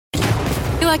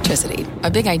Electricity,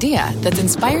 a big idea that's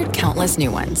inspired countless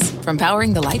new ones. From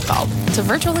powering the light bulb to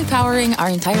virtually powering our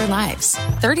entire lives.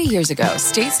 30 years ago,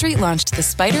 State Street launched the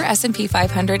Spider S&P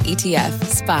 500 ETF,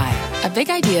 SPY. A big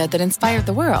idea that inspired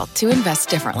the world to invest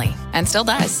differently. And still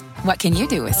does. What can you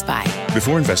do with SPY?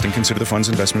 Before investing, consider the fund's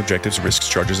investment objectives, risks,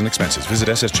 charges, and expenses. Visit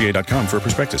ssga.com for a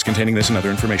prospectus containing this and other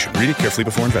information. Read it carefully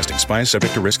before investing. SPY is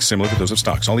subject to risks similar to those of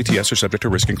stocks. All ETFs are subject to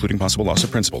risk, including possible loss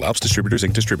of principal. Alps Distributors,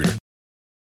 Inc. Distributor.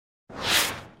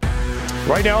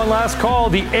 Right now on Last Call,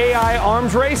 the AI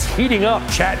arms race heating up.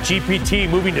 ChatGPT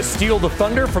moving to steal the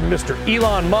thunder from Mr.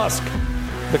 Elon Musk.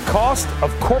 The cost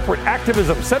of corporate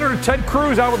activism. Senator Ted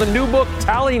Cruz out with a new book,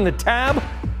 Tallying the Tab.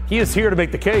 He is here to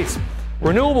make the case.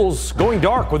 Renewables going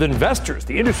dark with investors.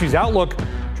 The industry's outlook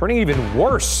turning even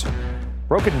worse.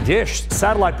 Broken Dish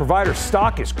satellite provider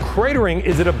stock is cratering.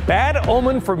 Is it a bad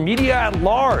omen for media at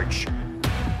large?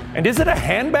 And is it a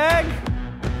handbag?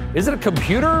 Is it a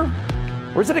computer?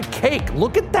 Or is it a cake?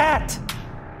 Look at that.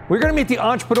 We're going to meet the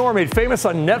entrepreneur made famous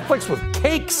on Netflix with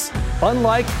cakes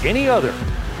unlike any other.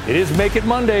 It is Make It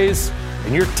Mondays,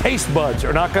 and your taste buds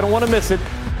are not going to want to miss it.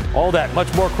 All that,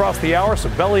 much more across the hour, so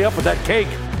belly up with that cake.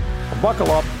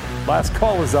 Buckle up. Last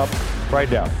Call is up right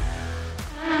now.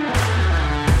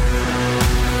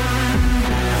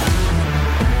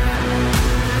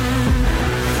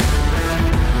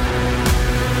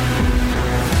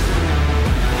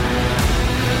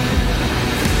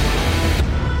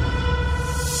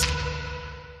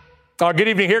 Good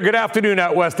evening here. Good afternoon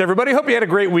out west, everybody. Hope you had a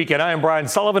great weekend. I am Brian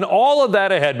Sullivan. All of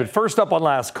that ahead. But first up on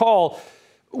Last Call,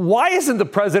 why isn't the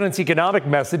president's economic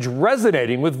message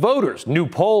resonating with voters? New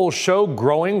polls show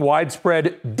growing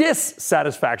widespread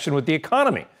dissatisfaction with the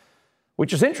economy,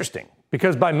 which is interesting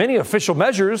because by many official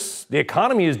measures, the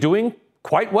economy is doing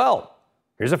quite well.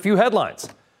 Here's a few headlines.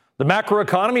 The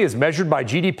macroeconomy, as measured by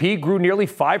GDP, grew nearly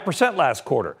 5% last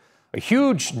quarter, a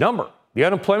huge number. The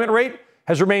unemployment rate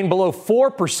has remained below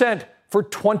 4% for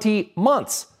 20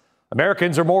 months.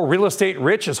 Americans are more real estate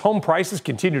rich as home prices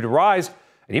continue to rise.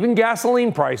 And even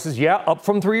gasoline prices, up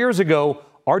from 3 years ago,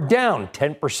 are down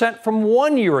 10% from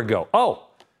 1 year ago. Oh,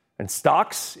 and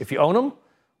stocks, if you own them,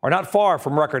 are not far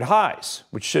from record highs,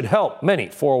 which should help many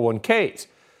 401ks.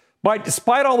 But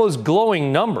despite all those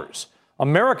glowing numbers,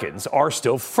 Americans are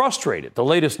still frustrated. The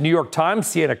latest New York Times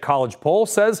Siena College poll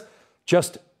says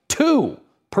just 2%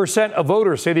 of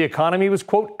voters say the economy was,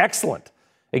 quote, excellent.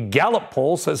 A Gallup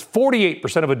poll says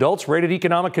 48% of adults rated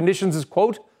economic conditions as,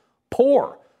 quote,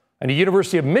 poor. And a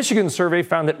University of Michigan survey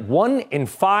found that 1 in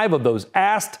 5 of those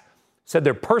asked said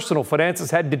their personal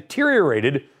finances had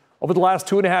deteriorated over the last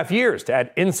 2.5 years. To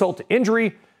add insult to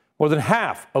injury, more than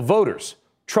half of voters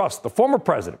trust the former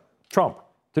president, Trump,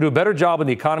 to do a better job in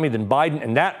the economy than Biden,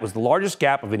 and that was the largest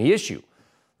gap of any issue.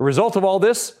 The result of all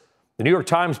this, the New York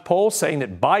Times poll saying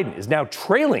that Biden is now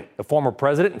trailing the former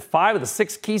president in 5 of the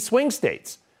 6 key swing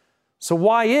states. So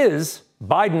why is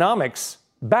Bidenomics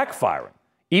backfiring,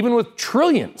 even with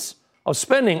trillions of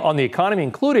spending on the economy,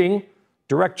 including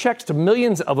direct checks to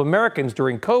millions of Americans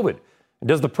during COVID? And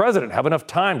does the president have enough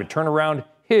time to turn around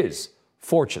his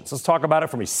fortunes? Let's talk about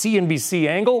it from a CNBC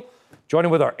angle.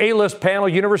 Joining with our A-list panel,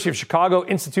 University of Chicago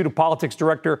Institute of Politics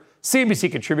Director,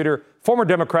 CNBC contributor, former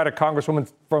Democratic Congresswoman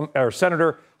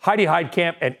Senator Heidi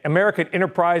Heitkamp, and American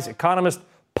Enterprise economist,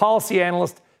 policy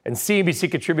analyst, and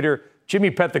CNBC contributor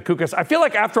Jimmy Pethokoukis. I feel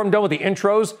like after I'm done with the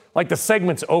intros, like the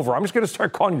segment's over. I'm just going to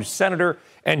start calling you Senator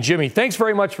and Jimmy. Thanks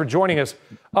very much for joining us.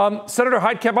 Senator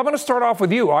Heitkamp, I'm going to start off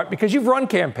with you, all right, because you've run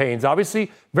campaigns,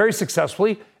 obviously, very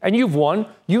successfully, and you've won.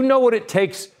 You know what it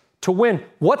takes to win.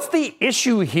 What's the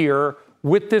issue here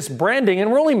with this branding?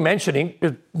 And we're only mentioning,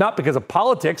 not because of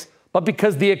politics, but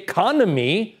because the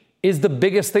economy is the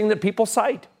biggest thing that people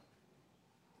cite.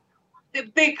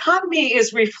 The economy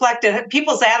is reflected,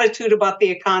 people's attitude about the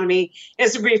economy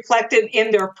is reflected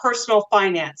in their personal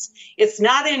finance. It's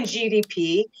not in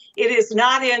GDP. It is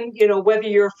not in, whether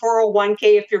your 401k,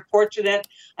 if you're fortunate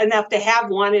enough to have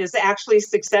one, is actually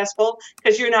successful,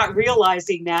 because you're not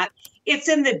realizing that. It's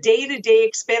in the day-to-day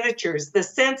expenditures, the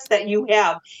sense that you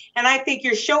have. And I think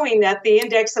you're showing that the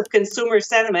index of consumer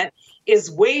sentiment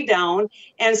is way down.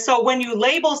 And so when you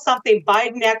label something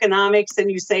Biden economics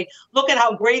and you say, look at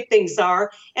how great things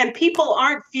are, and people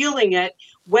aren't feeling it,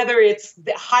 whether it's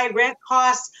the high rent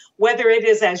costs, whether it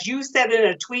is, as you said in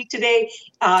a tweet today,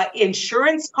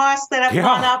 insurance costs that have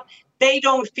gone up, they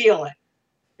don't feel it.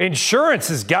 Insurance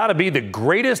has got to be the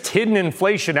greatest hidden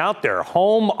inflation out there.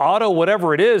 Home, auto,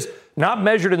 whatever it is, not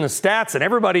measured in the stats, and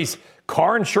everybody's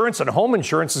car insurance and home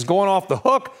insurance is going off the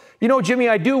hook. Jimmy,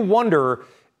 I do wonder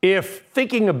if,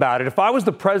 thinking about it, if I was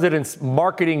the president's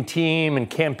marketing team and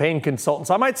campaign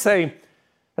consultants, I might say,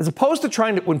 as opposed to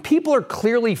trying to, when people are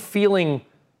clearly feeling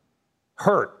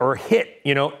hurt or hit,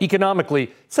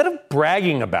 economically, instead of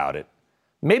bragging about it,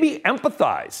 maybe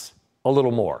empathize a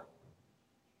little more.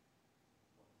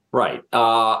 Right.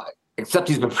 Except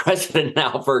he's been president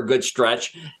now for a good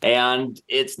stretch, and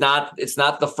it's not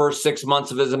the first 6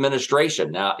 months of his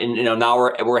administration. Now, now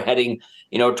we're heading,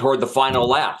 toward the final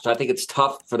lap. So I think it's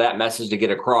tough for that message to get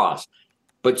across.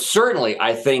 But certainly,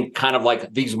 I think kind of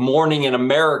like these Morning in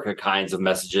America kinds of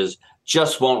messages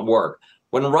just won't work.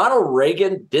 When Ronald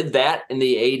Reagan did that in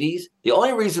the 80s, the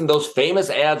only reason those famous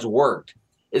ads worked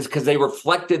is because they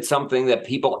reflected something that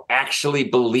people actually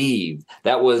believed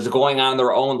that was going on in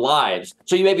their own lives.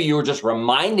 So maybe you were just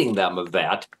reminding them of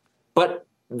that, but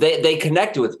they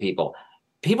connected with people.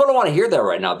 People don't want to hear that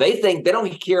right now. They don't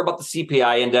care about the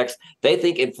CPI index. They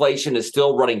think inflation is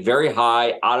still running very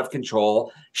high, out of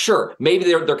control. Sure, maybe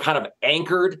they're kind of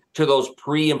anchored to those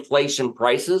pre-inflation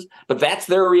prices, but that's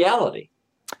their reality.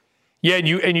 Yeah,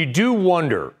 and you do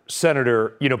wonder,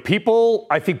 Senator,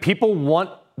 I think people want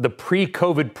the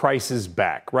pre-COVID prices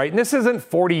back, right? And this isn't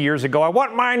 40 years ago. I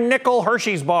want my nickel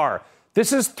Hershey's bar.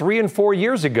 This is 3 and 4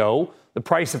 years ago. The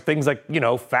price of things like,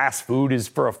 fast food is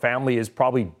for a family is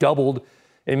probably doubled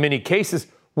in many cases.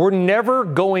 We're never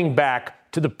going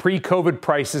back to the pre-COVID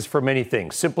prices for many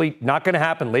things. Simply not going to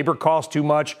happen. Labor costs too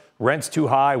much, rent's too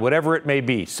high, whatever it may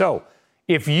be. So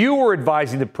if you were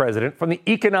advising the president from the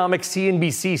economic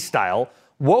CNBC style,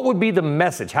 what would be the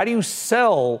message? How do you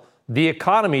sell the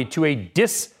economy to a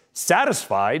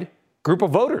dissatisfied group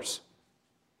of voters?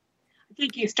 I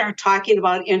think you start talking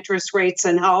about interest rates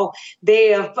and how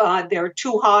they're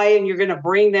too high and you're going to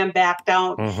bring them back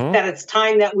down, that it's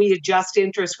time that we adjust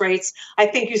interest rates. I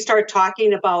think you start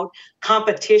talking about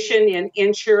competition in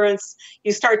insurance.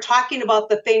 You start talking about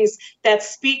the things that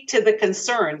speak to the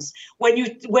concerns.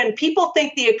 When people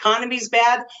think the economy's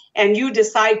bad and you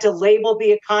decide to label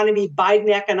the economy Biden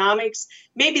economics,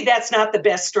 maybe that's not the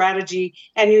best strategy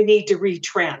and you need to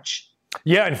retrench.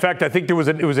 Yeah, in fact, I think it was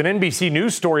an NBC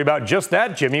News story about just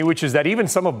that, Jimmy, which is that even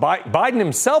some of Biden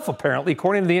himself, apparently,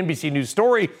 according to the NBC News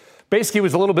story, basically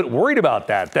was a little bit worried about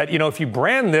that, if you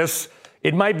brand this,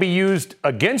 it might be used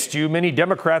against you. Many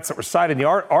Democrats that were cited in the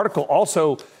article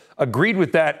also agreed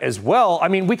with that as well. I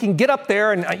mean, we can get up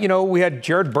there and, we had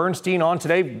Jared Bernstein on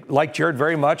today, like Jared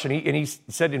very much, and he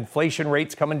said inflation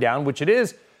rates coming down, which it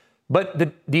is. But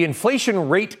the inflation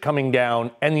rate coming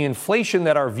down and the inflation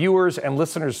that our viewers and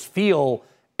listeners feel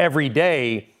every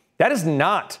day, that is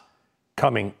not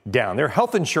coming down. Their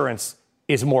health insurance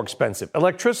is more expensive.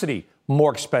 Electricity,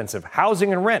 more expensive.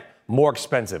 Housing and rent, more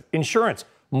expensive. Insurance,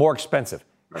 more expensive.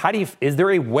 Is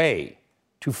there a way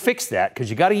to fix that? Because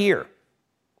you got a year.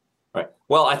 Right.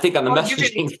 Well, I think on the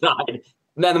messaging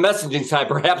side,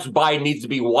 perhaps Biden needs to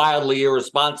be wildly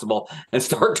irresponsible and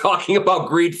start talking about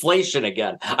greedflation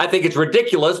again. I think it's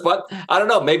ridiculous, but I don't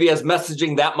know. Maybe as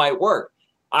messaging that might work.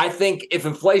 I think if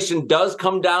inflation does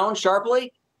come down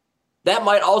sharply, that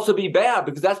might also be bad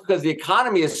because the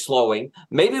economy is slowing.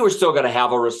 Maybe we're still going to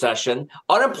have a recession.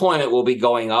 Unemployment will be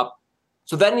going up.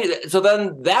 So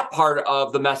then that part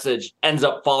of the message ends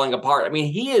up falling apart. I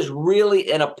mean, he is really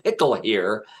in a pickle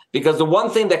here because the one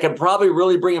thing that can probably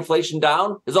really bring inflation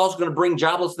down is also going to bring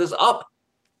joblessness up.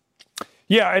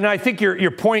 Yeah, and I think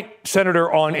your point,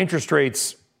 Senator, on interest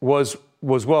rates was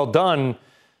well done.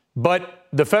 But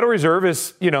the Federal Reserve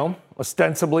is,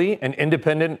 ostensibly an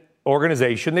independent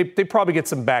organization. They probably get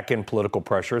some back-end political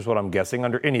pressure, is what I'm guessing,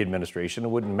 under any administration. It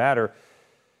wouldn't matter.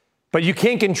 But you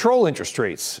can't control interest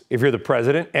rates if you're the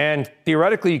president, and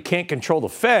theoretically you can't control the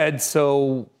Fed,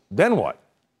 so then what?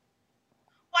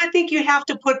 Well, I think you have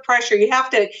to put pressure. You have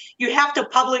to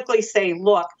publicly say,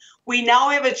 look, we now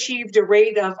have achieved a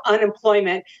rate of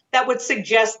unemployment that would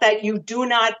suggest that you do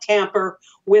not tamper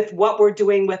with what we're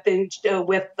doing with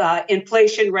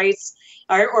inflation rates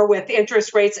or with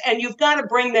interest rates, and you've got to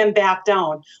bring them back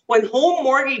down. When home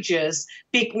mortgages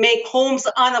make homes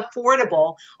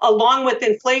unaffordable, along with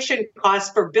inflation costs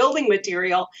for building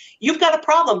material, you've got a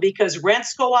problem because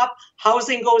rents go up,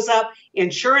 housing goes up,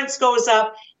 insurance goes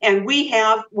up, and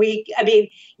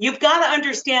you've got to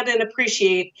understand and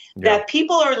appreciate that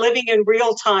people are living in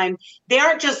real time. They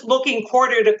aren't just looking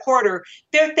quarter to quarter.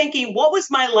 They're thinking, what was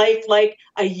my life like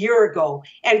a year ago?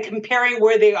 And comparing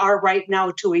where they are right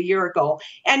now to a year ago.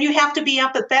 And you have to be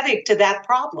empathetic to that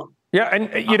problem. Yeah,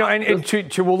 and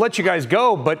we'll let you guys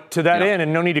go, but to that end,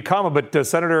 and no need to comment, but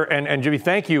Senator and Jimmy,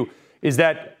 thank you, is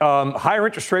that higher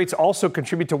interest rates also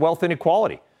contribute to wealth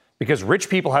inequality because rich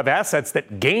people have assets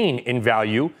that gain in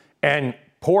value and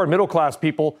poor and middle class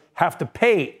people have to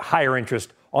pay higher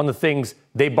interest on the things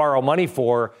they borrow money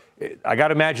for. I got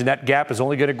to imagine that gap is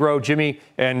only going to grow. Jimmy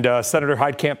and Senator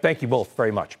Heitkamp, thank you both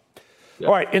very much. Yep.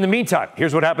 All right, in the meantime,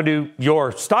 here's what happened to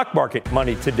your stock market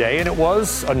money today, and it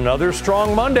was another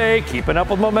strong Monday, keeping up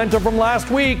with momentum from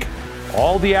last week.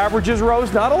 All the averages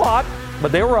rose, not a lot,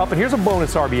 but they were up, and here's a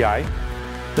bonus RBI.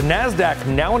 The NASDAQ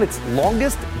now in its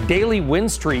longest daily win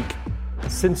streak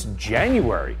since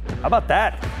January. How about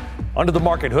that? Under the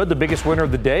market hood, the biggest winner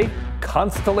of the day,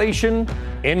 Constellation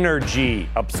Energy,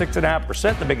 up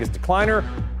 6.5%. The biggest decliner,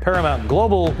 Paramount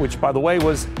Global, which, by the way,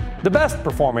 was the best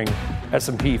performing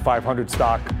S&P 500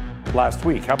 stock last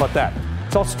week. How about that?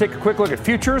 Let's also take a quick look at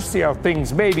futures, see how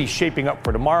things may be shaping up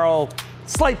for tomorrow.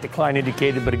 Slight decline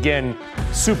indicated, but again,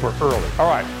 super early. All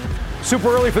right, super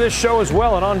early for this show as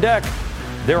well. And on deck,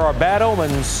 there are bad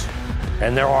omens.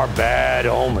 And there are bad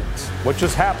omens. What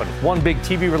just happened? One big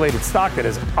TV-related stock that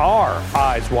has our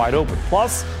eyes wide open.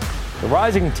 Plus, the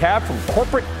rising tab from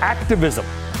corporate activism.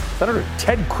 Senator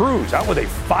Ted Cruz out with a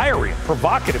fiery and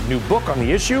provocative new book on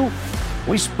the issue.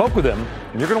 We spoke with him,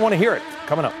 and you're going to want to hear it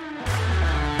coming up.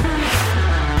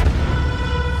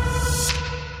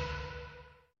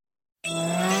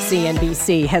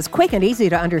 CNBC has quick and easy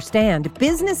to understand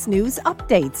business news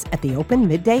updates at the open,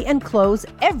 midday, and close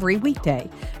every weekday.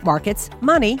 Markets,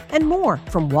 money, and more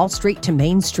from Wall Street to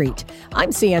Main Street.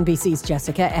 I'm CNBC's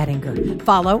Jessica Ettinger.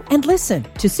 Follow and listen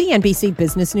to CNBC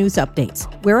Business News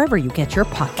Updates wherever you get your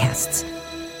podcasts.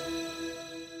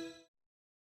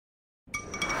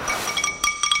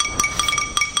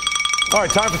 All right,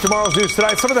 time for tomorrow's news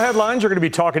tonight. Some of the headlines you're going to be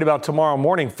talking about tomorrow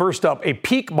morning. First up, a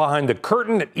peek behind the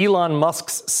curtain at Elon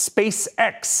Musk's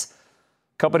SpaceX.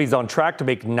 Company's on track to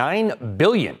make $9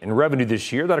 billion in revenue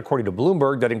this year. That, according to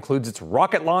Bloomberg, that includes its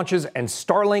rocket launches and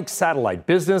Starlink satellite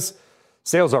business.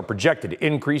 Sales are projected to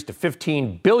increase to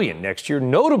 $15 billion next year.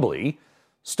 Notably,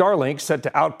 Starlink set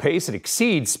to outpace and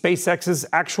exceed SpaceX's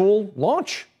actual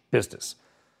launch business.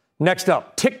 Next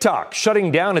up, TikTok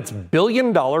shutting down its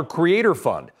billion-dollar creator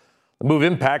fund. The move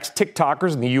impacts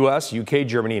TikTokers in the U.S., U.K.,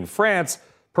 Germany, and France. The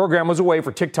program was a way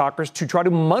for TikTokers to try to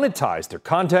monetize their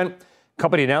content. The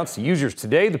company announced to users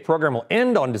today the program will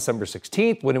end on December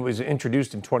 16th. When it was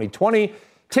introduced in 2020,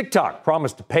 TikTok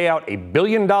promised to pay out $1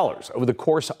 billion over the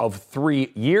course of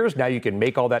 3 years. Now you can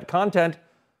make all that content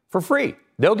for free.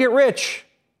 They'll get rich.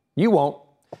 You won't.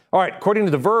 All right, according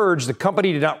to The Verge, the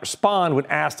company did not respond when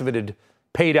asked if it had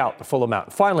paid out the full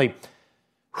amount. Finally,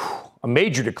 a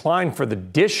major decline for the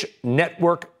Dish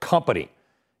Network company.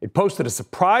 It posted a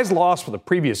surprise loss for the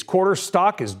previous quarter.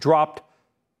 Stock has dropped.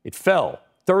 It fell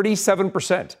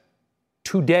 37%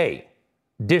 today.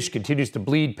 Dish continues to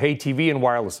bleed pay TV and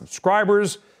wireless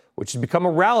subscribers, which has become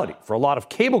a reality for a lot of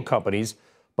cable companies.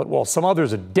 But while some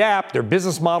others adapt their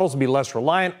business models to be less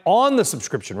reliant on the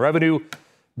subscription revenue,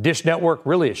 Dish Network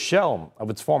really a shell of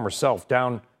its former self,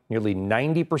 down nearly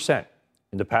 90%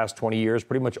 in the past 20 years.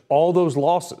 Pretty much all those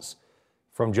losses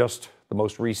from just the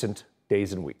most recent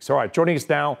days and weeks. All right, joining us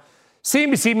now,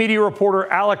 CNBC media reporter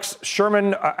Alex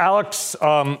Sherman. Alex,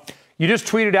 you just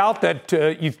tweeted out that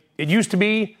it used to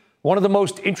be one of the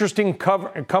most interesting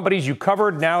companies you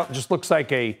covered. Now it just looks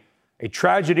like a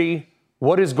tragedy.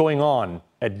 What is going on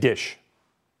at Dish?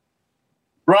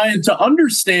 Brian, to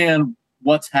understand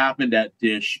what's happened at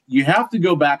Dish, you have to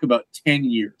go back about 10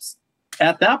 years.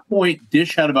 At that point,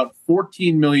 Dish had about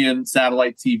 14 million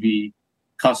satellite TV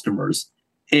customers.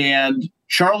 And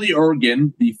Charlie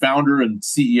Ergen, the founder and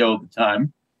CEO at the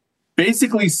time,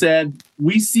 basically said,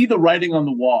 we see the writing on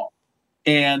the wall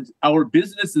and our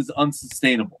business is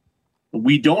unsustainable.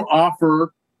 We don't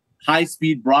offer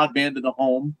high-speed broadband to the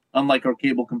home, unlike our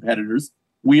cable competitors.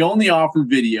 We only offer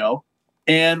video,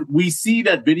 and we see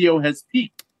that video has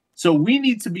peaked. So we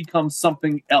need to become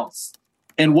something else.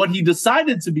 And what he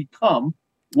decided to become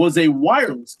was a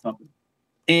wireless company.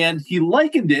 And he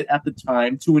likened it at the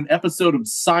time to an episode of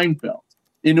Seinfeld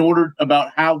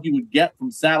about how he would get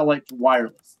from satellite to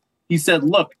wireless. He said,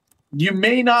 look, you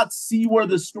may not see where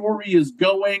the story is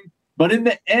going, but in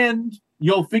the end,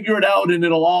 you'll figure it out and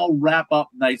it'll all wrap up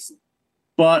nicely.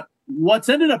 But what's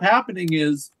ended up happening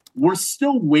is we're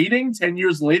still waiting 10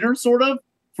 years later, sort of,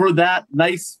 for that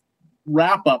nice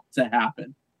wrap up to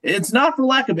happen. It's not for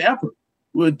lack of effort.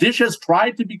 Dish has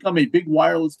tried to become a big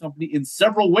wireless company in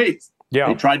several ways. Yeah.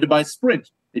 They tried to buy Sprint.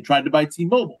 They tried to buy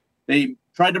T-Mobile. They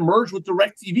tried to merge with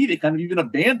DirecTV. They kind of even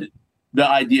abandoned the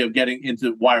idea of getting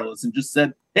into wireless and just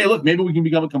said, hey, look, maybe we can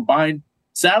become a combined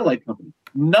satellite company.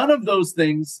 None of those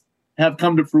things have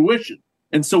come to fruition.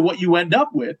 And so what you end up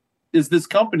with is this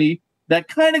company that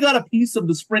kind of got a piece of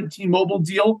the Sprint T-Mobile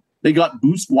deal. They got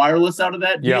Boost Wireless out of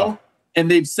that deal. Yeah. And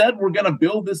they've said, we're going to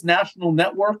build this national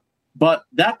network, but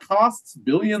that costs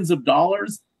billions of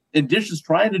dollars. and Dish is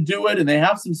trying to do it, and they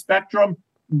have some spectrum,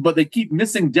 but they keep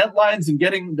missing deadlines and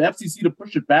getting the FCC to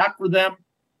push it back for them.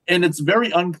 And it's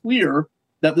very unclear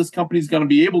that this company is going to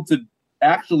be able to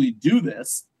actually do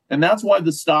this. And that's why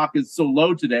the stock is so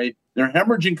low today. They're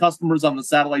hemorrhaging customers on the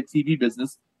satellite TV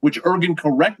business, which Ergen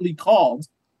correctly called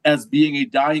as being a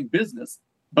dying business.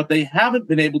 But they haven't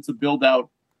been able to build out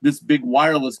this big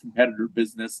wireless competitor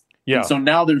business. Yeah. And so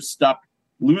now they're stuck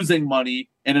losing money,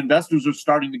 and investors are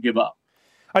starting to give up.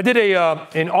 I did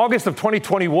in August of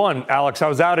 2021, Alex, I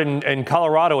was out in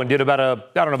Colorado and did about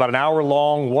an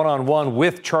hour-long one-on-one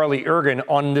with Charlie Ergen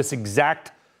on this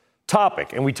exact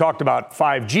topic. And we talked about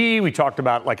 5G. We talked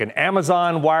about like an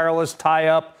Amazon wireless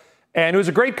tie-up. And it was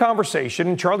a great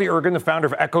conversation. Charlie Ergen, the founder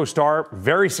of EchoStar,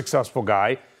 very successful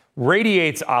guy,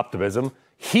 radiates optimism.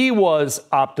 He was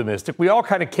optimistic. We all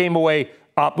kind of came away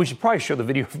up. We should probably show the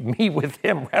video of me with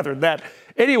him rather than that.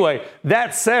 Anyway,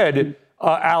 that said,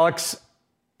 Alex,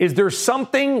 is there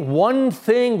something, one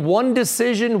thing, one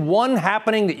decision, one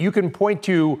happening that you can point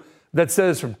to that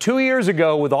says from 2 years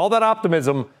ago with all that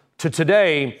optimism to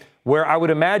today, where I would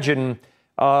imagine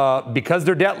because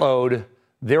their debt load,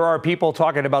 there are people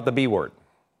talking about the B word?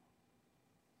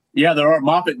 Yeah, there are.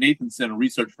 MoffettNathanson, a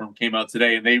research firm, came out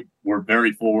today, and they were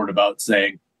very forward about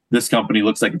saying this company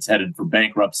looks like it's headed for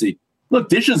bankruptcy. Look,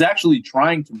 Dish is actually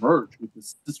trying to merge with the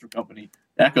sister company,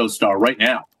 EchoStar, right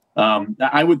now.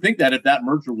 I would think that if that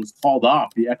merger was called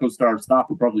off, the EchoStar stock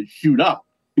would probably shoot up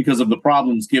because of the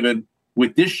problems given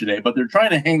with Dish today. But they're trying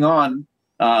to hang on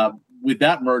with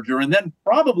that merger, and then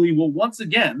probably will once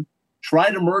again try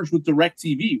to merge with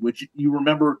DirecTV, which you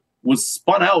remember was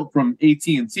spun out from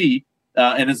AT&T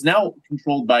and is now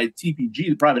controlled by TPG,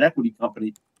 the private equity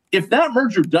company. If that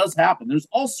merger does happen, there's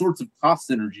all sorts of cost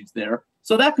synergies there.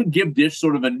 So that could give Dish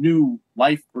sort of a new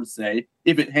life, per se,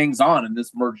 if it hangs on in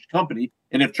this merged company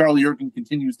and if Charlie Ergen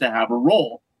continues to have a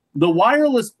role. The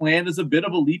wireless plan is a bit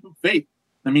of a leap of faith.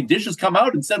 I mean, Dish has come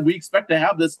out and said, we expect to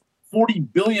have this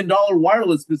 $40 billion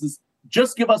wireless business.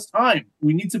 Just give us time.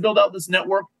 We need to build out this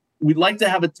network. We'd like to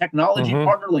have a technology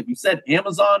partner, like you said,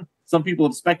 Amazon. Some people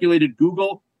have speculated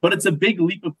Google, but it's a big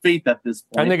leap of faith at this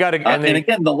point. And they got and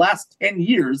again, the last 10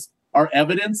 years are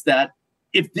evidence that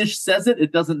if Dish says it,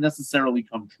 it doesn't necessarily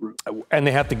come true. And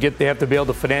they have to be able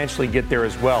to financially get there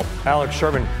as well. Alex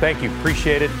Sherman, thank you.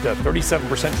 Appreciate it.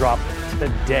 37% drop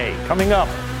today. Coming up,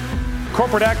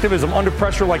 corporate activism under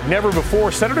pressure like never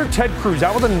before. Senator Ted Cruz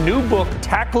out with a new book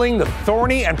tackling the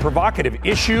thorny and provocative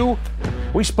issue.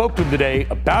 We spoke to him today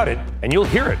about it, and you'll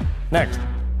hear it next.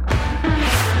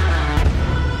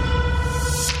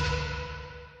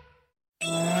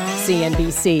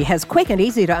 CNBC has quick and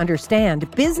easy to understand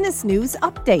business news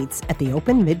updates at the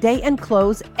open, midday, and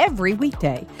close every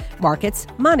weekday. Markets,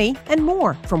 money, and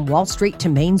more from Wall Street to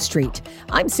Main Street.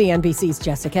 I'm CNBC's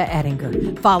Jessica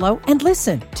Ettinger. Follow and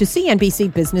listen to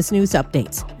CNBC Business News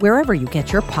Updates wherever you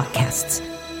get your podcasts.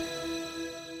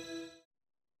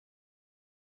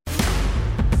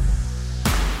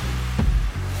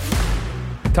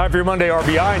 Time for your Monday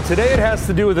RBI, and today it has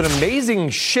to do with an amazing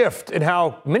shift in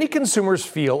how many consumers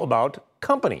feel about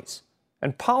companies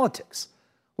and politics.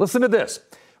 Listen to this.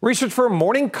 Research firm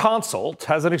Morning Consult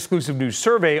has an exclusive new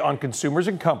survey on consumers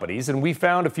and companies, and we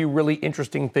found a few really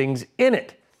interesting things in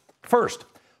it. First,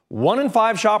 1 in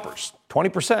 5 shoppers,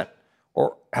 20%,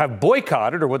 or have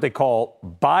boycotted, or what they call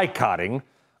boycotting,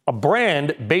 a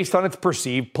brand based on its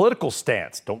perceived political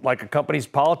stance. Don't like a company's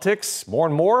politics more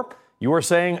and more? You are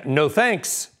saying no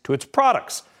thanks to its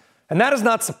products. And that is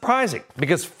not surprising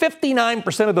because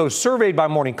 59% of those surveyed by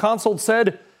Morning Consult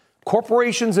said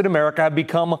corporations in America have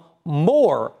become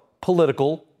more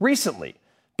political recently.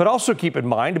 But also keep in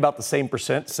mind about the same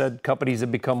percent said companies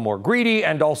have become more greedy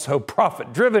and also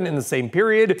profit-driven in the same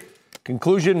period.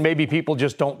 Conclusion, maybe people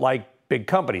just don't like big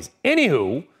companies.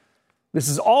 Anywho, this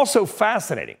is also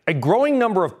fascinating. A growing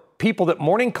number of people that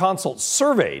Morning Consult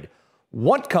surveyed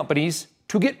want companies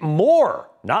to get more,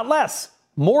 not less,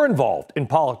 more involved in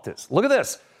politics. Look at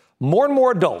this. More and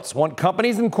more adults want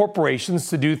companies and corporations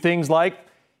to do things like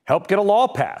help get a law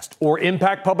passed or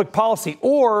impact public policy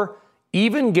or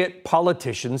even get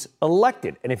politicians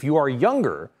elected. And if you are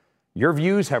younger, your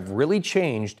views have really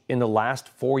changed in the last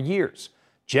 4 years.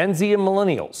 Gen Z and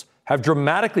millennials have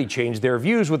dramatically changed their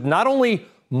views with not only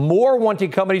more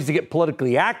wanting companies to get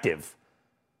politically active,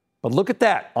 but look at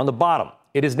that on the bottom.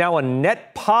 It is now a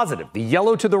net positive, the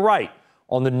yellow to the right,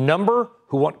 on the number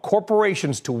who want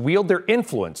corporations to wield their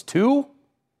influence to,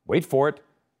 wait for it,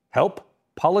 help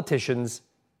politicians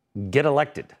get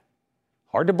elected.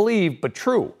 Hard to believe, but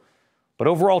true. But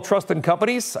overall trust in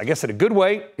companies, I guess in a good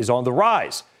way, is on the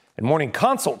rise. And Morning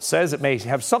Consult says it may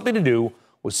have something to do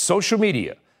with social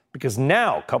media. because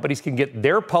now companies can get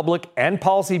their public and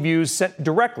policy views sent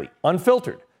directly,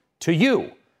 unfiltered, to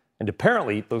you. And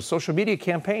apparently, those social media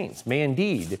campaigns may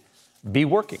indeed be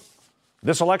working.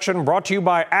 This election brought to you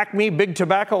by Acme, Big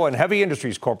Tobacco, and Heavy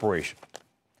Industries Corporation.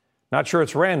 Not sure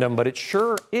it's random, but it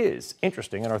sure is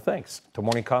interesting, and our thanks to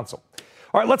Morning Consult.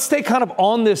 All right, let's stay kind of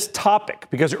on this topic,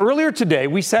 because earlier today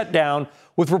we sat down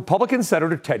with Republican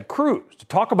Senator Ted Cruz to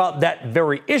talk about that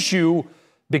very issue,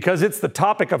 because it's the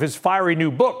topic of his fiery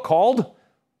new book called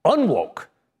Unwoke: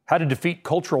 How to Defeat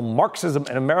Cultural Marxism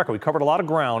in America. We covered a lot of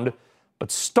ground,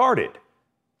 but started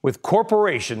with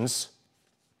corporations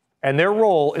and their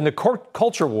role in the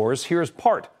culture wars. Here is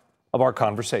part of our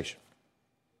conversation.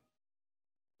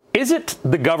 Is it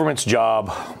the government's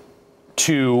job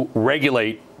to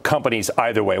regulate companies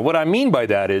either way? What I mean by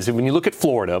that is, when you look at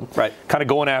Florida, right, kind of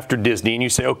going after Disney, and you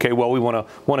say, okay, well, we want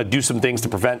to do some things to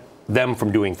prevent them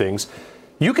from doing things,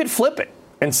 you could flip it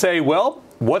and say, well,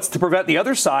 what's to prevent the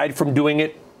other side from doing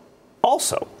it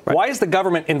also? Right. Why is the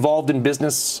government involved in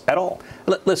business at all?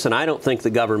 Listen, I don't think the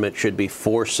government should be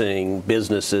forcing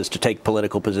businesses to take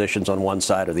political positions on one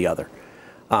side or the other.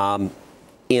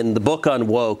 In the book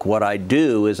Unwoke, what I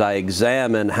do is I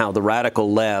examine how the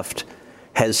radical left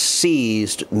has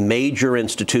seized major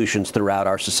institutions throughout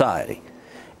our society.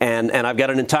 And I've got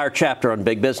an entire chapter on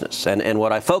big business. And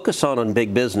what I focus on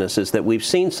big business is that we've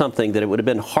seen something that it would have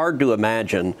been hard to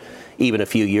imagine even a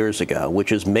few years ago,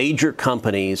 which is major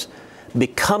companies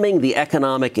becoming the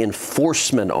economic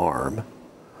enforcement arm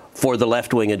for the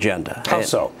left-wing agenda. How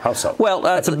so? How so? Well,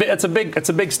 it's a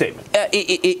big statement.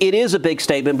 It is a big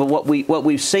statement, but what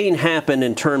we've seen happen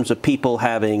in terms of people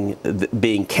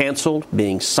being canceled,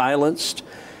 being silenced,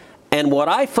 and what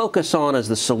I focus on is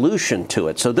the solution to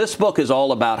it. So this book is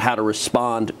all about how to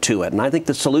respond to it, and I think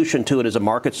the solution to it is a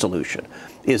market solution,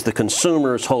 is the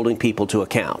consumers holding people to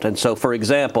account. And so, for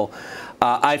example,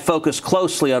 I focus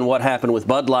closely on what happened with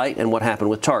Bud Light and what happened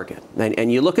with Target.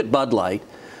 And you look at Bud Light,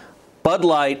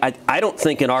 I don't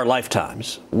think in our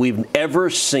lifetimes we've ever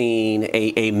seen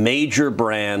a major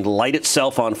brand light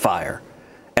itself on fire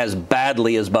as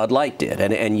badly as Bud Light did.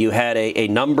 And you had a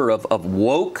number of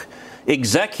woke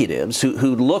executives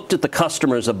who looked at the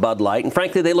customers of Bud Light, and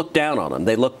frankly, they looked down on them.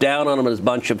 They looked down on them as a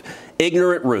bunch of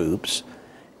ignorant rubes.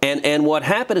 And what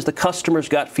happened is the customers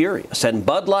got furious. And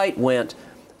Bud Light went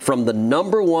from the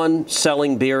number one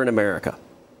selling beer in America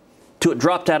to it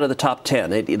dropped out of the top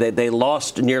 10. They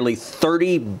lost nearly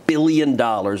 $30 billion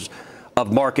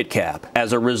of market cap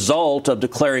as a result of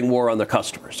declaring war on their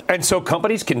customers. And so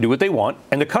companies can do what they want,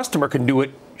 and the customer can do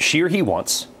what she or he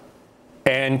wants.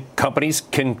 And companies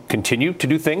can continue to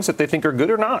do things that they think are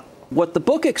good or not. What the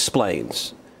book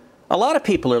explains, a lot of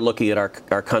people are looking at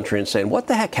our country and saying, what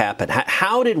the heck happened?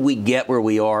 How did we get where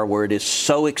we are, where it is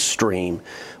so extreme,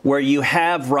 where you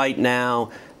have right now,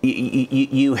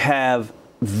 you have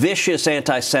vicious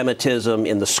anti-Semitism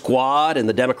in the Squad, in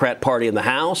the Democrat Party in the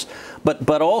House,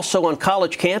 but also on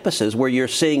college campuses where you're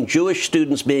seeing Jewish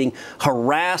students being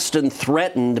harassed and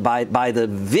threatened by the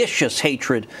vicious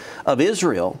hatred of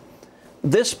Israel.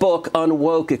 This book,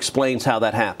 Unwoke, explains how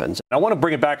that happens. I want to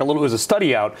bring it back a little. There's a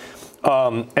study out,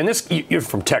 and this, you're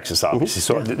from Texas, obviously,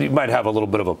 so you might have a little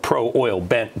bit of a pro-oil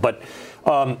bent, but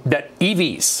that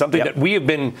EVs, something that we have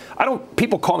been,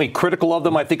 people call me critical of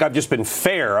them. I think I've just been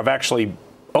fair. I've actually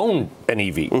owned an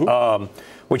EV,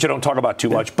 which I don't talk about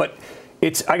too much, but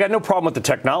I got no problem with the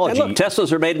technology. And look,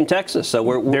 Teslas are made in Texas, so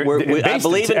I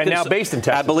believe now based in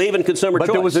Texas. I believe in consumer choice.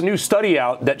 But there was a new study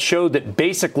out that showed that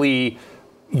basically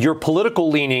your political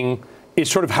leaning is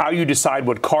sort of how you decide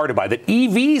what car to buy. That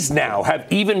EVs now have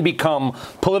even become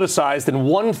politicized, and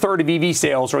 1/3 of EV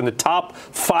sales are in the top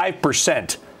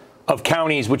 5% of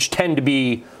counties, which tend to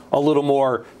be a little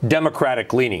more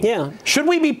Democratic leaning. Yeah. Should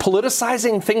we be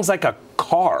politicizing things like a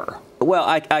car? Well,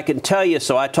 I can tell you,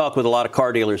 so I talk with a lot of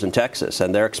car dealers in Texas,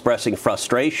 and they're expressing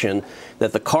frustration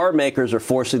that the car makers are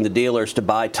forcing the dealers to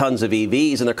buy tons of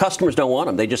EVs, and their customers don't want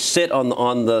them. They just sit on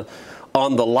the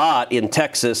lot in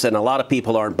Texas, and a lot of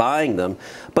people aren't buying them.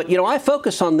 But, I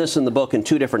focus on this in the book in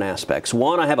two different aspects.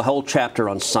 One, I have a whole chapter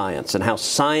on science and how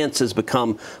science has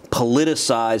become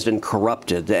politicized and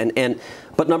corrupted.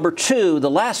 But number two, the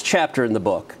last chapter in the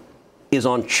book is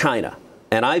on China.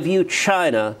 And I view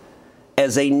China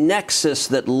as a nexus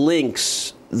that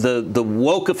links the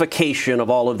wokeification of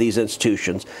all of these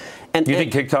institutions. Do you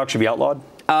think TikTok should be outlawed?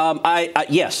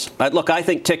 Yes. Look, I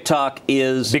think TikTok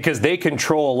is... Because they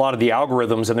control a lot of the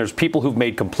algorithms, and there's people who've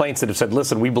made complaints that have said,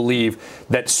 listen, we believe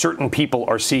that certain people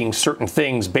are seeing certain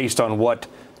things based on what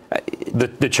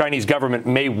the Chinese government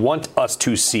may want us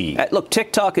to see? Look,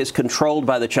 TikTok is controlled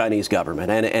by the Chinese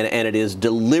government, and it is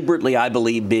deliberately, I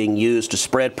believe, being used to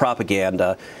spread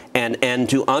propaganda and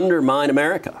to undermine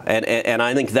America. And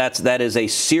I think that is a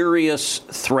serious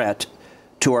threat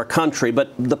to our country.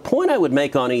 But the point I would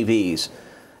make on EVs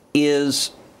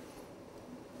is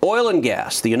oil and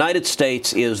gas. The United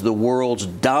States is the world's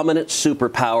dominant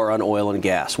superpower on oil and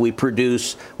gas. We're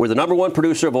the number one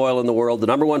producer of oil in the world, the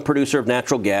number one producer of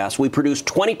natural gas. We produce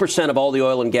 20% of all the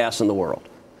oil and gas in the world.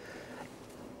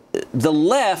 The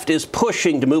left is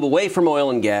pushing to move away from oil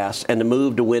and gas and to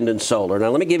move to wind and solar. Now,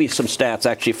 let me give you some stats,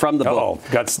 actually, from the book.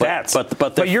 Oh, got stats.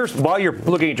 But while you're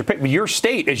looking at your paper, your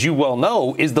state, as you well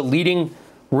know, is the leading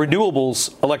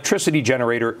renewables electricity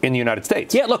generator in the United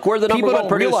States. Yeah, look, we're the number one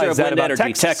producer of wind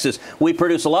energy. Texas. We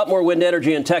produce a lot more wind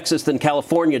energy in Texas than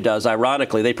California does,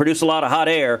 ironically. They produce a lot of hot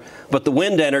air, but the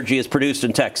wind energy is produced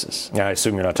in Texas. Yeah, I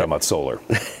assume you're not talking about solar.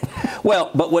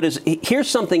 Well, but here's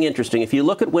something interesting. If you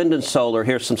look at wind and solar,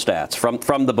 here's some stats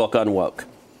from the book Unwoke.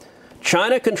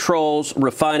 China controls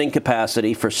refining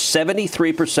capacity for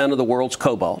 73% of the world's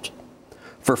cobalt,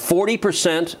 for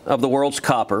 40% of the world's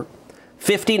copper,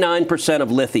 59%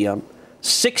 of lithium,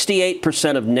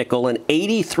 68% of nickel, and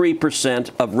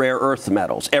 83% of rare earth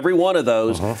metals. Every one of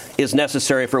those is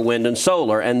necessary for wind and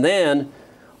solar. And then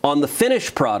on the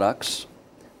finished products,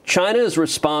 China is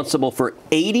responsible for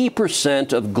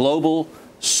 80% of global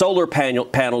solar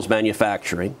panels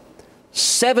manufacturing,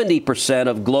 70%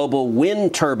 of global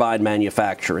wind turbine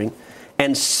manufacturing,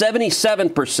 and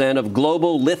 77% of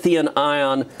global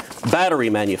lithium-ion battery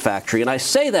manufacturing. And I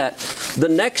say that the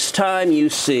next time you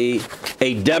see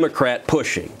a Democrat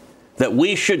pushing that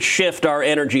we should shift our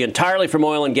energy entirely from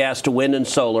oil and gas to wind and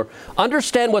solar,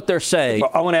 understand what they're saying.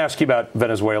 Well, I want to ask you about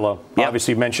Venezuela. Yep.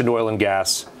 Obviously, you mentioned oil and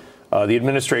gas. The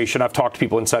administration, I've talked to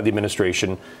people inside the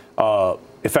administration,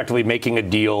 effectively making a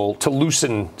deal to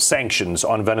loosen sanctions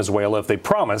on Venezuela if they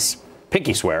promise,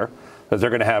 pinky swear, that they're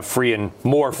going to have free and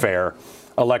more fair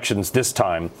elections this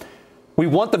time. We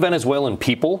want the Venezuelan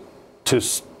people to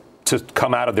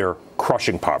come out of their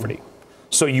crushing poverty.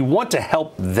 So you want to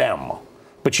help them,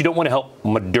 but you don't want to help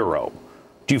Maduro.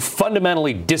 Do you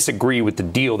fundamentally disagree with the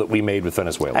deal that we made with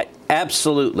Venezuela?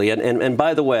 Absolutely. And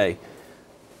by the way,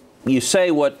 you say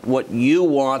what you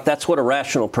want, that's what a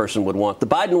rational person would want. The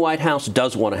Biden White House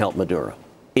does want to help Maduro.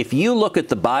 If you look at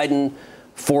the Biden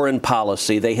foreign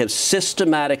policy, they have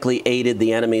systematically aided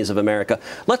the enemies of America.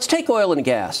 Let's take oil and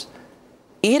gas.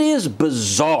 It is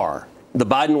bizarre, the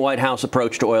Biden White House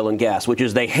approach to oil and gas, which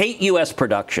is they hate U.S.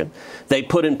 production. They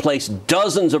put in place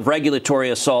dozens of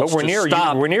regulatory assaults we're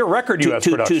near record U.S.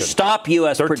 production. To stop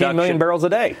U.S. production. 13 million barrels a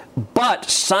day. But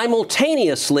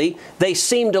simultaneously, they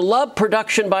seem to love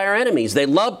production by our enemies. They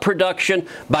love production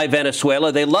by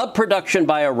Venezuela. They love production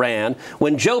by Iran.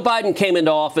 When Joe Biden came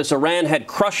into office, Iran had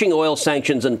crushing oil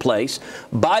sanctions in place.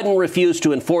 Biden refused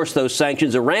to enforce those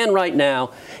sanctions. Iran right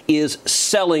now is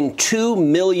selling 2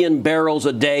 million barrels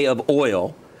a day of oil.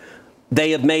 They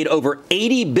have made over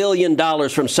 $80 billion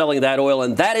from selling that oil,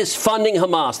 and that is funding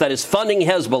Hamas. That is funding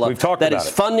Hezbollah. We've talked about it. That is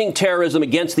funding terrorism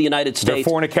against the United States. Their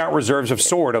foreign account reserves have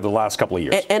soared over the last couple of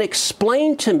years. And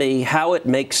explain to me how it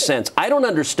makes sense. I don't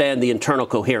understand the internal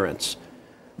coherence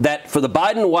that for the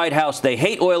Biden White House, they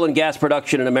hate oil and gas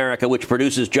production in America, which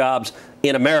produces jobs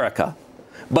in America.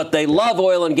 But they love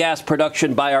oil and gas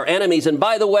production by our enemies. And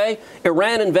by the way,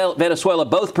 Iran and Venezuela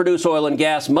both produce oil and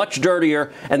gas much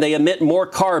dirtier, and they emit more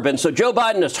carbon. So Joe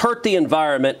Biden has hurt the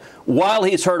environment while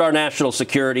he's hurt our national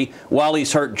security, while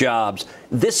he's hurt jobs.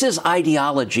 This is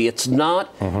ideology. It's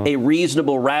not a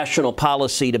reasonable, rational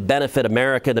policy to benefit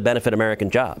America, to benefit American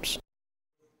jobs.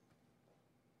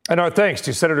 And our thanks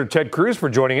to Senator Ted Cruz for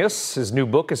joining us. His new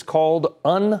book is called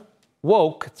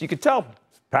Unwoke. As you can tell,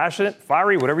 passionate,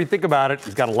 fiery, whatever you think about it.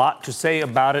 He's got a lot to say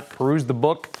about it. Peruse the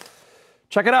book.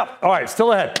 Check it out. All right,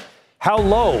 still ahead. How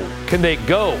low can they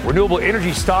go? Renewable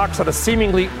energy stocks on a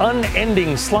seemingly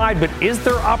unending slide, but is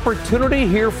there opportunity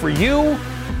here for you?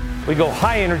 We go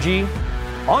high energy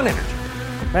on energy.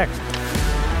 Next.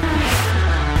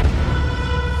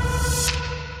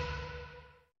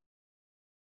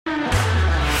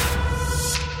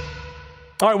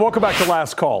 All right, welcome back to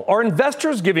Last Call. Are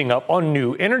investors giving up on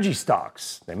new energy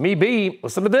stocks? They may be.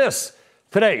 Listen to this.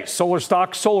 Today, solar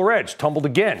stock SolarEdge tumbled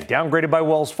again, downgraded by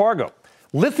Wells Fargo.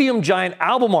 Lithium giant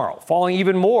Albemarle falling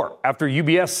even more after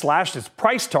UBS slashed its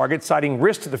price target, citing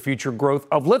risk to the future growth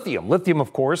of lithium. Lithium,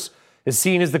 of course, is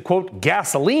seen as the, quote,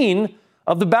 gasoline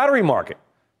of the battery market.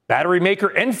 Battery maker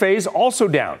Enphase also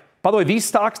down. By the way, these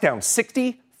stocks down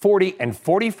 60, 40, and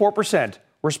 44%,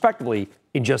 respectively,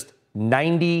 in just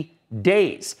 90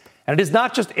 days. And it is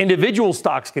not just individual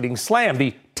stocks getting slammed.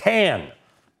 The TAN,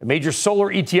 a major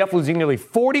solar ETF, losing nearly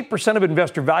 40% of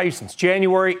investor value since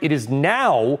January. It is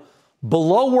now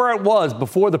below where it was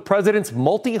before the president's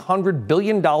multi-$100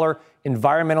 billion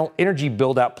environmental energy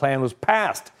build-out plan was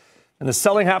passed. And the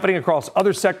selling happening across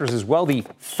other sectors as well. The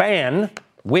FAN,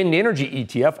 wind energy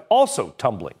ETF, also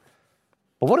tumbling.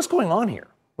 But what is going on here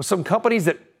with some companies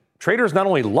that traders not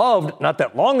only loved not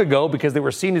that long ago because they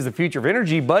were seen as the future of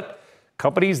energy, but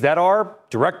companies that are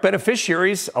direct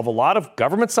beneficiaries of a lot of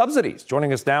government subsidies?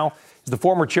 Joining us now is the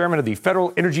former chairman of the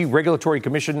Federal Energy Regulatory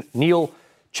Commission, Neil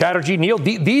Chatterjee. Neil,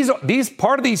 these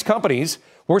part of these companies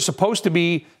were supposed to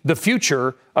be the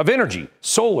future of energy,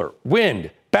 solar,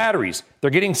 wind, batteries. They're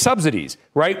getting subsidies,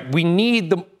 right? We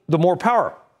need the more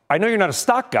power. I know you're not a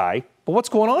stock guy, but what's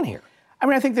going on here? I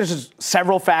mean, I think there's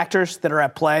several factors that are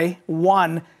at play.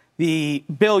 One, the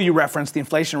bill you referenced, the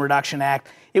Inflation Reduction Act,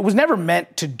 it was never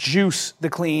meant to juice the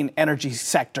clean energy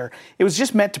sector. It was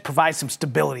just meant to provide some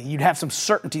stability. You'd have some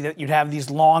certainty that you'd have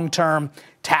these long-term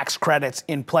tax credits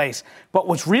in place. But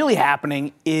what's really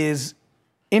happening is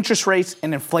interest rates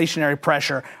and inflationary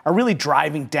pressure are really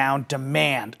driving down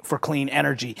demand for clean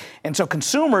energy. And so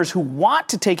consumers who want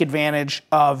to take advantage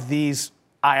of these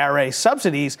IRA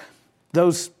subsidies,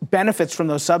 those benefits from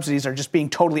those subsidies are just being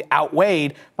totally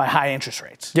outweighed by high interest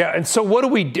rates. Yeah, and so what do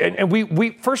we do? And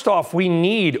we first off, we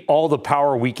need all the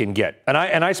power we can get. And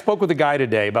I spoke with a guy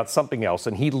today about something else,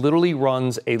 and he literally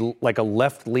runs a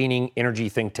left-leaning energy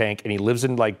think tank, and he lives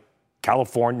in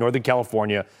California, Northern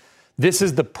California. This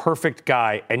is the perfect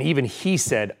guy, and even he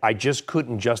said, I just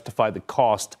couldn't justify the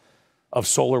cost of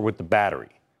solar with the battery.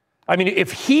 I mean,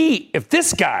 if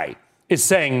this guy is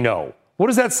saying no, what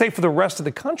does that say for the rest of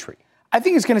the country? I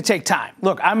think it's going to take time.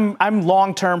 Look, I'm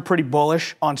long-term pretty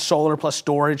bullish on solar plus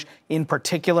storage in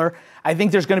particular. I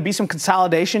think there's going to be some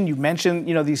consolidation. You mentioned,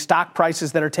 these stock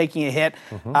prices that are taking a hit.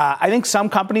 Mm-hmm. I think some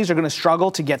companies are going to struggle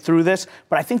to get through this,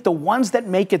 but I think the ones that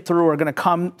make it through are going to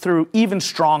come through even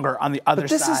stronger on the other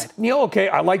side. Neil, okay,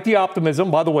 I like the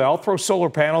optimism. By the way, I'll throw solar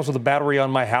panels with a battery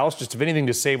on my house, just if anything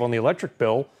to save on the electric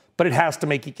bill, but it has to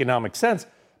make economic sense.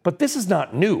 But this is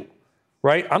not new,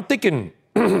 right? I'm thinking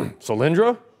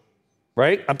Solyndra.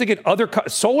 Right? I'm thinking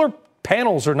solar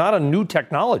panels are not a new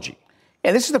technology.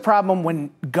 Yeah, this is the problem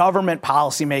when government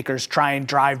policymakers try and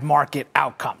drive market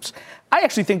outcomes. I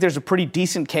actually think there's a pretty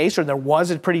decent case, or there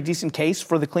was a pretty decent case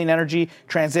for the clean energy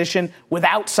transition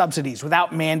without subsidies,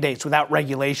 without mandates, without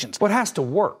regulations. But it has to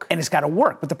work. And it's got to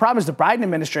work. But the problem is the Biden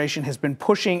administration has been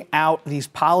pushing out these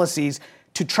policies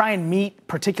to try and meet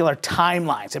particular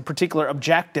timelines and particular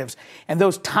objectives. And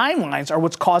those timelines are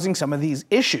what's causing some of these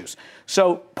issues.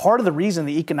 So part of the reason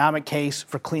the economic case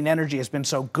for clean energy has been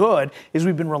so good is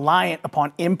we've been reliant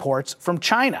upon imports from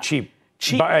China. Cheap.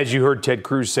 As you heard Ted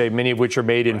Cruz say, many of which are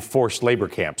made in forced labor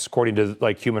camps, according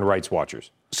to human rights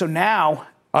watchers. So now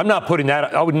I'm not putting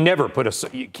that. I would never put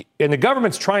and the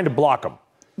government's trying to block them.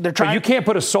 They're trying. But you can't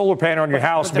put a solar panel on your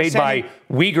house made by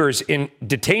Uyghurs in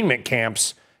detainment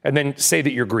camps and then say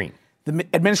that you're green. The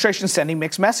administration is sending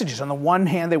mixed messages. On the one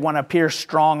hand, they want to appear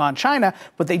strong on China,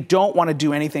 but they don't want to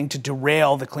do anything to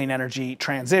derail the clean energy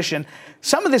transition.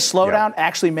 Some of this slowdown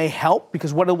actually may help,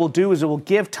 because what it will do is it will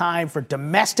give time for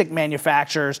domestic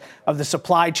manufacturers of the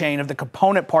supply chain, of the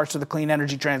component parts of the clean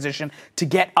energy transition to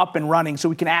get up and running so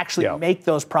we can actually make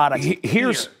those products.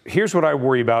 Here's what I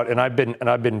worry about, and I've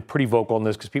been pretty vocal on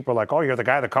this because people are like, oh, you're the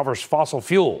guy that covers fossil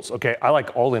fuels. Okay, I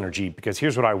like all energy because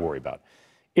here's what I worry about.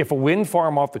 If a wind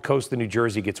farm off the coast of New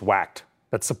Jersey gets whacked,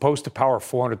 that's supposed to power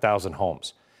 400,000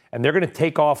 homes, and they're going to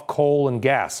take off coal and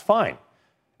gas, fine,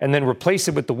 and then replace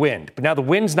it with the wind. But now the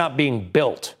wind's not being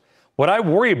built. What I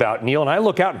worry about, Neil, and I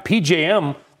look out, and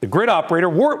PJM, the grid operator,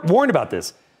 warned about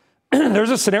this. There's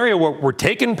a scenario where we're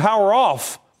taking power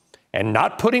off and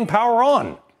not putting power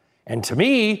on. And to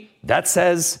me, that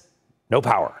says no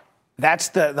power. That's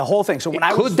the whole thing. So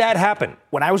could that happen?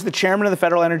 When I was the chairman of the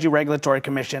Federal Energy Regulatory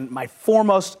Commission, my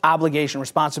foremost obligation,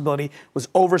 responsibility was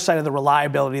oversight of the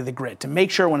reliability of the grid, to make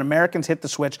sure when Americans hit the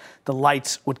switch, the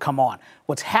lights would come on.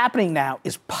 What's happening now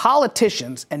is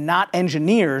politicians and not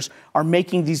engineers are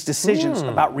making these decisions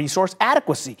about resource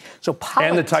adequacy. So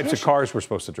and the types of cars we're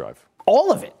supposed to drive.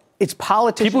 All of it. It's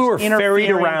politicians. People who are ferried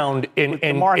around in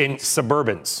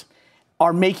Suburbans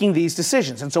are making these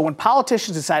decisions. And so when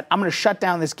politicians decide, I'm going to shut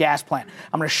down this gas plant,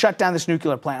 I'm going to shut down this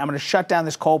nuclear plant, I'm going to shut down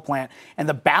this coal plant, and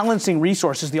the balancing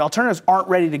resources, the alternatives aren't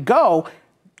ready to go,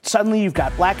 suddenly you've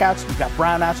got blackouts, you've got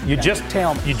brownouts,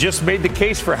 you just made the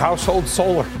case for household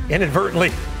solar inadvertently.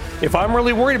 If I'm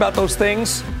really worried about those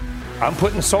things, I'm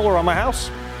putting solar on my house.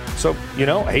 So,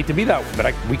 I hate to be that way,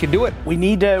 but we can do it. We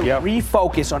need to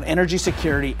refocus on energy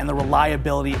security and the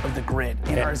reliability of the grid.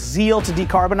 In our zeal to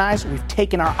decarbonize, we've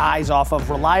taken our eyes off of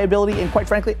reliability and, quite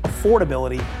frankly,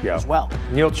 affordability as well.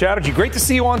 Neil Chatterjee, great to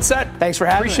see you on set. Thanks for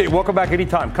having me. Appreciate it. Welcome back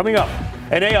anytime. Coming up,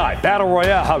 an AI battle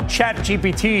royale, how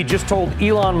ChatGPT just told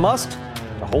Elon Musk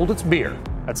to hold its beer.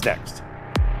 That's next.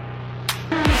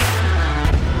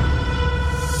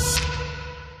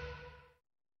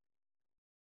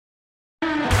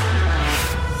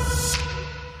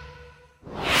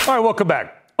 All right, welcome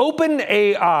back.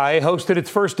 OpenAI hosted its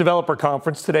first developer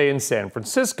conference today in San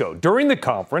Francisco. During the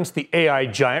conference, the AI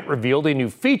giant revealed a new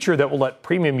feature that will let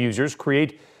premium users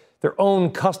create their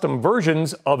own custom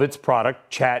versions of its product,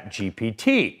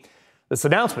 ChatGPT. This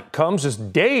announcement comes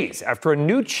just days after a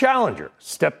new challenger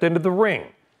stepped into the ring.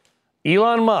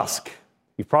 Elon Musk,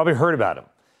 you've probably heard about him,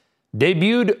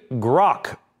 debuted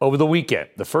Grok over the weekend,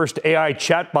 the first AI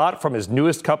chatbot from his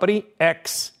newest company,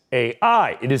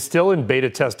 xAI. It is still in beta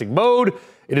testing mode.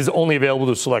 It is only available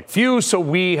to a select few, so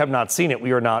we have not seen it.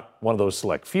 We are not one of those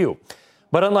select few.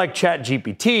 But unlike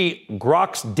ChatGPT,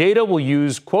 Grok's data will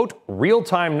use, quote,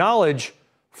 real-time knowledge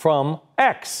from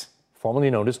X, formerly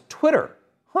known as Twitter.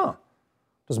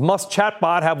 Does Musk's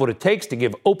chatbot have what it takes to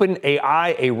give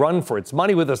OpenAI a run for its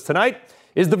money? With us tonight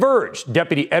is The Verge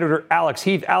deputy editor Alex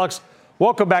Heath. Alex,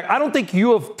 welcome back. I don't think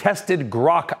you have tested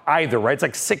Grok either, right? It's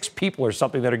like 6 people or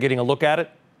something that are getting a look at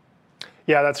it.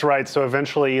 Yeah, that's right. So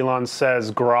eventually Elon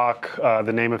says Grok,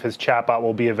 the name of his chatbot,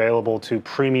 will be available to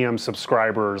premium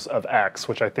subscribers of X,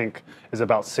 which I think is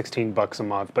about $16 a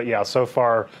month. But yeah, so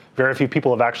far, very few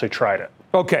people have actually tried it.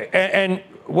 Okay, and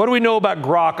what do we know about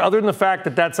Grok, other than the fact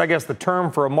that that's, I guess, the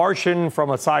term for a Martian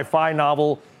from a sci-fi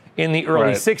novel in the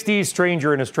early 60s,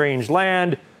 Stranger in a Strange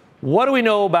Land? What do we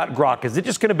know about Grok? Is it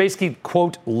just going to basically,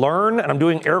 quote, learn, and I'm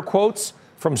doing air quotes,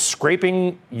 from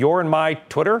scraping your and my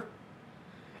Twitter?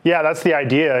 Yeah, that's the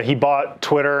idea. He bought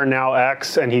Twitter, now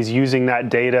X, and he's using that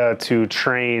data to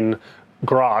train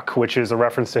Grok, which is a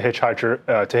reference to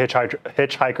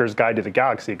Hitchhiker's Guide to the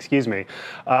Galaxy,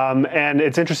 and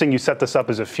it's interesting you set this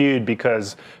up as a feud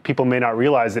because people may not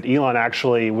realize that Elon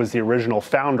actually was the original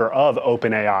founder of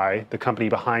OpenAI, the company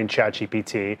behind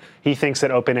ChatGPT. He thinks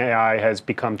that OpenAI has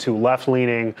become too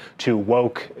left-leaning, too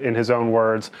woke, in his own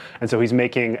words, and so he's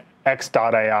making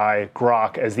X.AI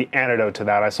Grok as the antidote to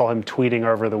that. I saw him tweeting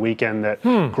over the weekend that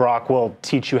Grok will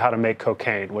teach you how to make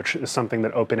cocaine, which is something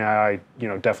that OpenAI,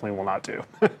 definitely will not do.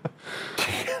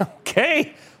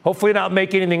 Okay. Hopefully not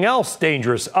make anything else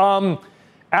dangerous.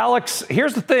 Alex,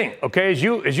 here's the thing, okay? As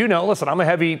you know, listen, I'm a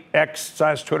heavy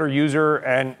X/Twitter user,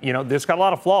 and, this got a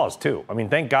lot of flaws, too. I mean,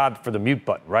 thank God for the mute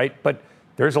button, right? But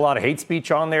there's a lot of hate speech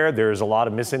on there. There's a lot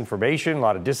of misinformation, a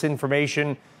lot of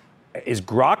disinformation. Is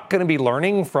Grok going to be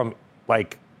learning from,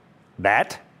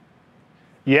 that?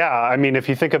 Yeah, I mean, if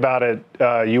you think about it,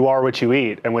 you are what you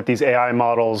eat. And with these AI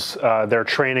models, they're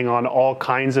training on all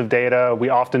kinds of data. We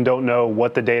often don't know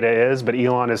what the data is, but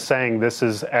Elon is saying this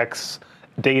is X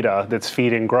data that's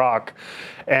feeding Grok.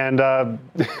 And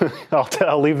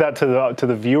I'll leave that to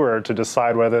the viewer to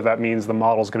decide whether that means the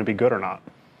model's going to be good or not.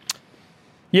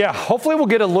 Yeah, hopefully we'll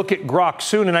get a look at Grok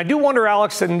soon. And I do wonder,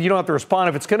 Alex, and you don't have to respond,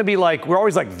 if it's going to be we're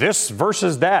always like this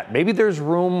versus that. Maybe there's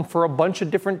room for a bunch of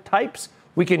different types.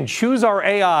 We can choose our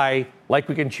AI like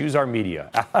we can choose our media.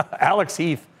 Alex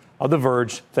Heath of The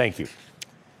Verge, thank you.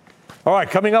 All right,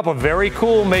 coming up, a very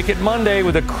cool Make It Monday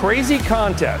with a crazy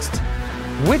contest.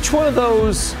 Which one of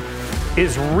those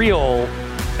is real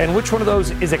and which one of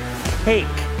those is a cake?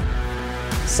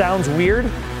 Sounds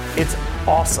weird? It's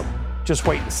awesome. Just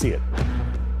wait and see it.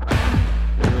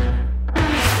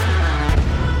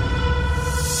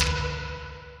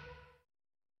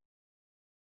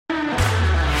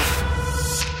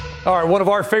 All right, one of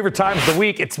our favorite times of the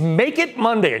week, it's Make It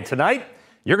Monday. And tonight,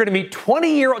 you're going to meet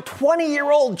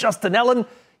 20-year-old Justin Ellen.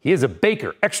 He is a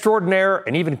baker extraordinaire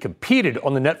and even competed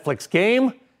on the Netflix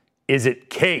game, Is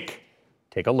It Cake?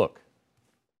 Take a look.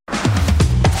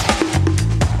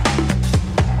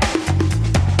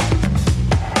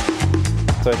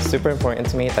 So it's super important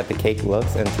to me that the cake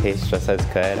looks and tastes just as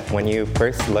good. When you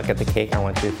first look at the cake, I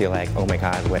want you to feel like, oh my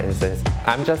God, what is this?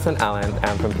 I'm Justin Ellen.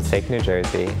 I'm from Passaic, New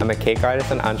Jersey. I'm a cake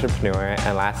artist and entrepreneur,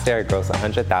 and last year I grossed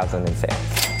 $100,000 in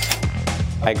sales.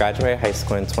 I graduated high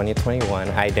school in 2021.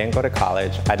 I didn't go to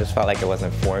college. I just felt like it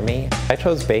wasn't for me. I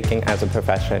chose baking as a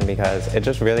profession because it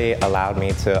just really allowed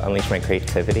me to unleash my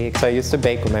creativity. So I used to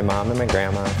bake with my mom and my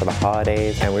grandma for the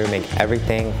holidays, and we would make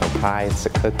everything from pies to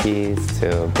cookies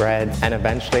to bread. And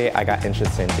eventually I got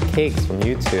interested into cakes from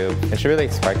YouTube, and she really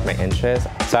sparked my interest.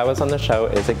 So I was on the show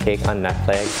Is It Cake on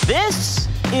Netflix. This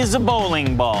is a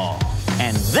bowling ball,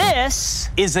 and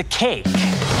this is a cake.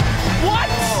 What?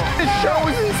 This show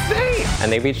is insane.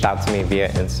 And they reached out to me via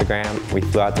Instagram. We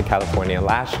flew out to California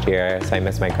last year, so I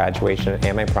missed my graduation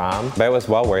and my prom. But it was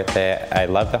well worth it. I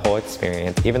loved the whole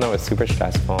experience, even though it was super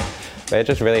stressful. But it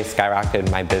just really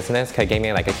skyrocketed my business because it gave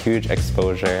me like a huge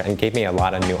exposure and gave me a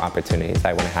lot of new opportunities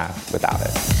I wouldn't have without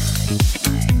it.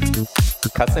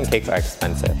 Custom cakes are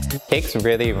expensive. Cakes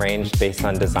really range based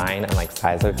on design and like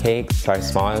size of cake. So our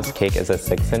smallest cake is a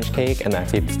 6-inch cake, and that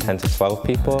feeds 10 to 12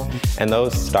 people. And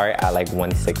those start at like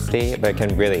 $160, but it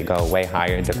can really go way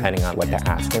higher depending on what they're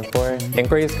asking for.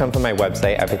 Inquiries come from my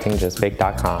website,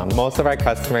 everythingjustbake.com. Most of our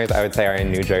customers, I would say, are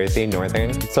in New Jersey,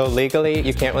 Northern. So legally,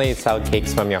 you can't really sell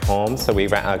cakes from your home, so we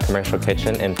rent a commercial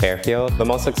kitchen in Fairfield. The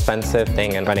most expensive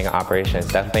thing in running an operation is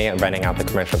definitely renting out the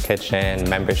commercial kitchen,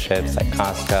 memberships like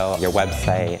Costco, your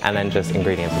website, and then just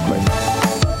ingredients, of course.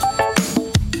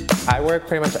 I work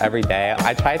pretty much every day.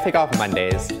 I try to take off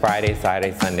Mondays. Fridays,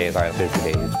 Saturdays, Sundays are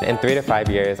busy days. In 3 to 5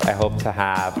 years, I hope to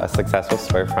have a successful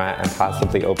storefront and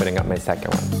possibly opening up my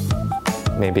second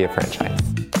one. Maybe a franchise.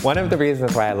 One of the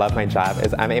reasons why I love my job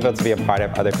is I'm able to be a part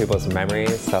of other people's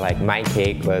memories. So like my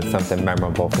cake was something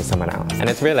memorable for someone else. And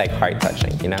it's really like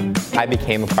heart-touching, you know? I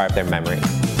became a part of their memory.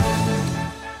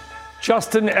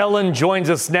 Justin Ellen joins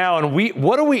us now, and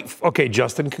okay,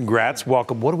 Justin, congrats,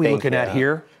 welcome. What are we looking at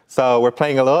here? So we're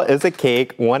playing a little, is a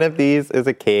cake. One of these is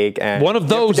a cake. And one of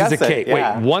those is a cake.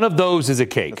 Yeah. Wait, one of those is a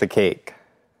cake. It's a cake.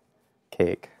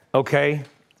 Cake. Okay.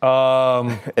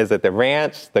 Is it the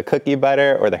ranch, the cookie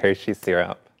butter, or the Hershey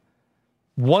syrup?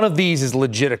 One of these is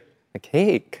legit a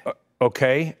cake.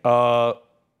 Okay. I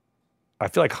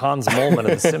feel like Hans Moleman in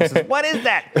The Simpsons. What is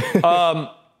that?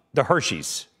 The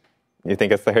Hershey's. You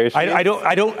think it's the Hershey's? I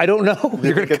don't know.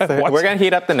 We're gonna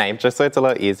heat up the knife just so it's a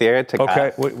little easier to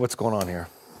cut. Okay, what's going on here?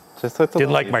 Just so it's a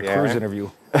Didn't little like easier. my cruise interview.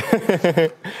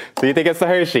 So you think it's the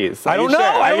Hershey's? I don't know.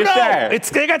 I don't know.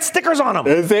 They got stickers on them.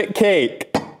 Is it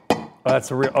cake? That's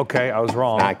a real. Okay, I was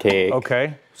wrong. Not cake.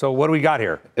 Okay, so what do we got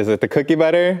here? Is it the cookie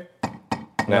butter?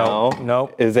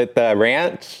 No. Is it the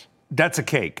ranch? That's a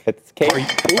cake. It's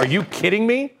cake. Are you kidding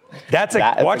me?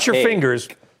 Watch your fingers.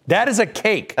 That is a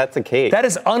cake. That's a cake. That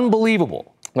is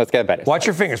unbelievable. Let's get better. Watch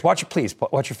your fingers. Please.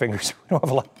 Watch your fingers. We don't have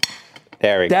a lot.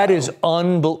 There we go. That is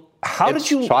unbelievable. How did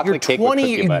you? You're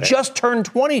 20. You just turned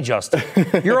 20, Justin.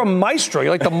 You're a maestro.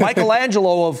 You're like the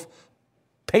Michelangelo of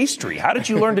pastry. How did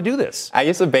you learn to do this? I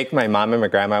used to bake my mom and my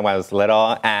grandma when I was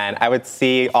little, and I would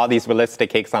see all these realistic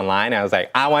cakes online, and I was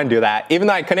like, I want to do that. Even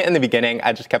though I couldn't in the beginning,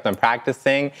 I just kept on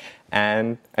practicing,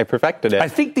 and I perfected it. I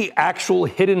think the actual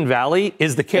Hidden Valley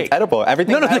is the cake. It's edible.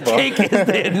 Everything's edible. The cake is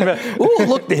the Hidden Valley. Ooh,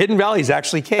 look, the Hidden Valley is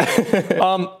actually cake.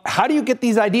 How do you get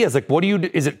these ideas? Like,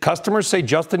 is it customers say,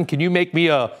 Justin, can you make me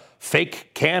a fake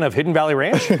can of Hidden Valley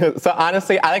Ranch? So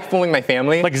honestly, I like fooling my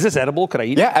family. Like, is this edible? Could I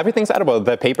eat it? Yeah, everything's edible.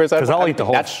 The paper's edible. Because I'll eat the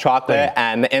whole That's chocolate, thing.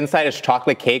 and the inside is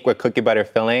chocolate cake with cookie butter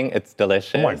filling. It's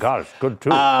delicious. Oh my God, it's good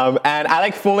too. And I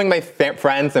like fooling my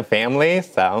friends and family,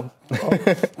 so.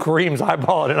 Kareem's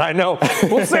eyeballing it, I know.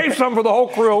 We'll save some for the whole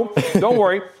crew. Don't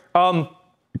worry.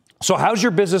 So how's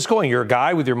your business going? You're a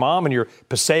guy with your mom and you're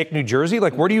Passaic, New Jersey.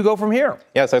 Like, where do you go from here?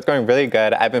 Yeah, so it's going really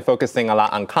good. I've been focusing a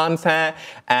lot on content,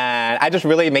 and I just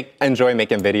really enjoy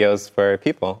making videos for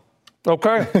people.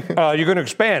 Okay. You're going to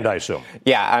expand, I assume.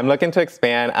 Yeah, I'm looking to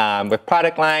expand with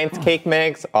product lines, cake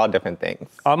mix, all different things.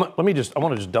 I want to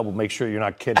just double make sure you're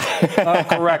not kidding.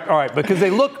 Correct. All right, because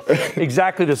they look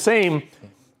exactly the same.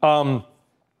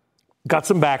 Got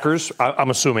some backers, I'm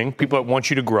assuming, people that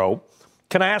want you to grow.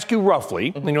 Can I ask you roughly,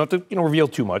 you don't have to reveal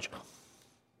too much,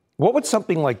 what would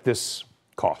something like this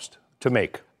cost to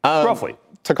make, roughly?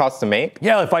 To cost to make?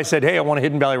 Yeah, if I said, hey, I want a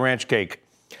Hidden Valley Ranch cake.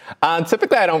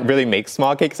 Typically, I don't really make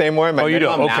small cakes anymore. My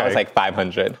minimum now is like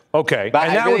 500. Okay, but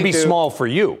and that really would be small for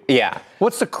you. Yeah.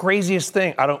 What's the craziest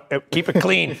thing? Keep it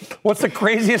clean. What's the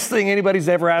craziest thing anybody's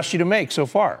ever asked you to make so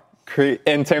far?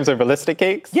 In terms of realistic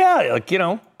cakes? Yeah, like,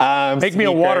 make me a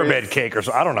waterbed cake or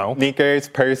so. I don't know. Sneakers,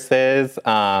 purses,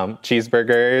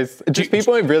 cheeseburgers. Just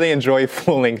people who really enjoy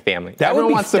fooling family.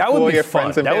 Everyone wants to fool your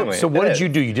friends and family. So what did you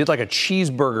do? You did like a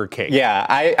cheeseburger cake. Yeah,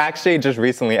 I actually just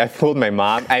recently, I fooled my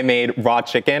mom. I made raw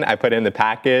chicken. I put it in the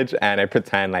package, and I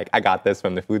pretend like I got this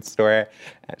from the food store.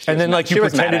 And then like you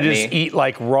pretended to just eat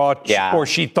like raw, or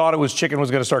she thought it was chicken,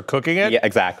 was going to start cooking it? Yeah,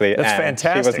 exactly. That's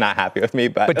fantastic. She was not happy with me.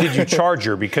 But did you charge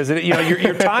her? Because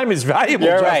your time is valuable,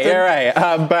 You're Justin.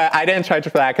 right. But I didn't charge her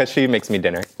for that because she makes me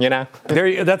dinner,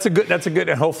 That's a good,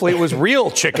 and hopefully it was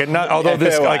real chicken, although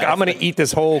this, like, I'm going to eat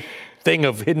this whole thing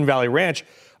of Hidden Valley Ranch.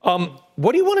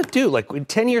 What do you want to do? Like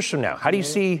 10 years from now, how do you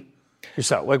see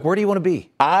yourself? Like, where do you want to be?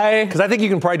 Because I think you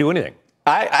can probably do anything.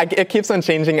 It keeps on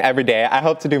changing every day. I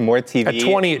hope to do more TV. At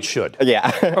 20, it should.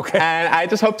 Yeah. Okay. And I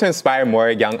just hope to inspire more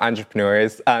young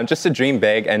entrepreneurs just to dream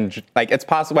big. And it's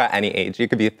possible at any age. You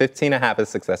could be 15 and have a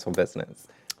successful business.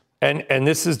 And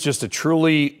this is just a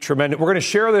truly tremendous. We're going to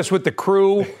share this with the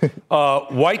crew.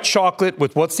 White chocolate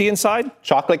with what's the inside?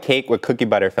 Chocolate cake with cookie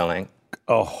butter filling.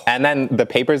 Oh. And then the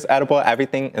paper's edible.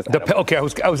 Everything is edible. Okay,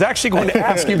 I was actually going to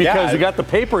ask you because we got the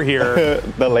paper here.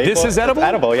 The label. This is edible? It's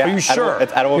edible, yeah. Are you sure?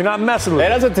 It's edible. You're not messing with it. It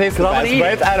doesn't taste the best,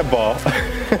 but it's edible.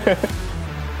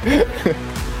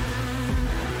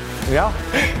 Yeah.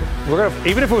 We're gonna,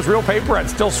 even if it was real paper, I'd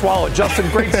still swallow it. Justin,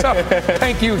 great stuff.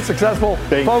 Thank you. Successful.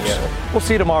 Thank Folks, you. We'll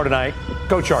see you tomorrow tonight.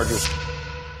 Go Chargers.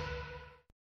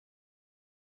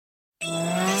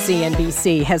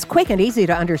 CNBC has quick and easy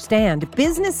to understand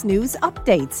business news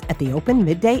updates at the open,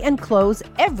 midday, and close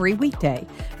every weekday.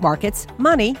 Markets,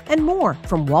 money, and more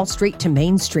from Wall Street to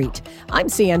Main Street. I'm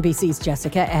CNBC's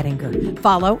Jessica Ettinger.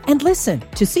 Follow and listen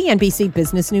to CNBC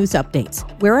Business News Updates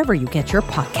wherever you get your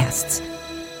podcasts.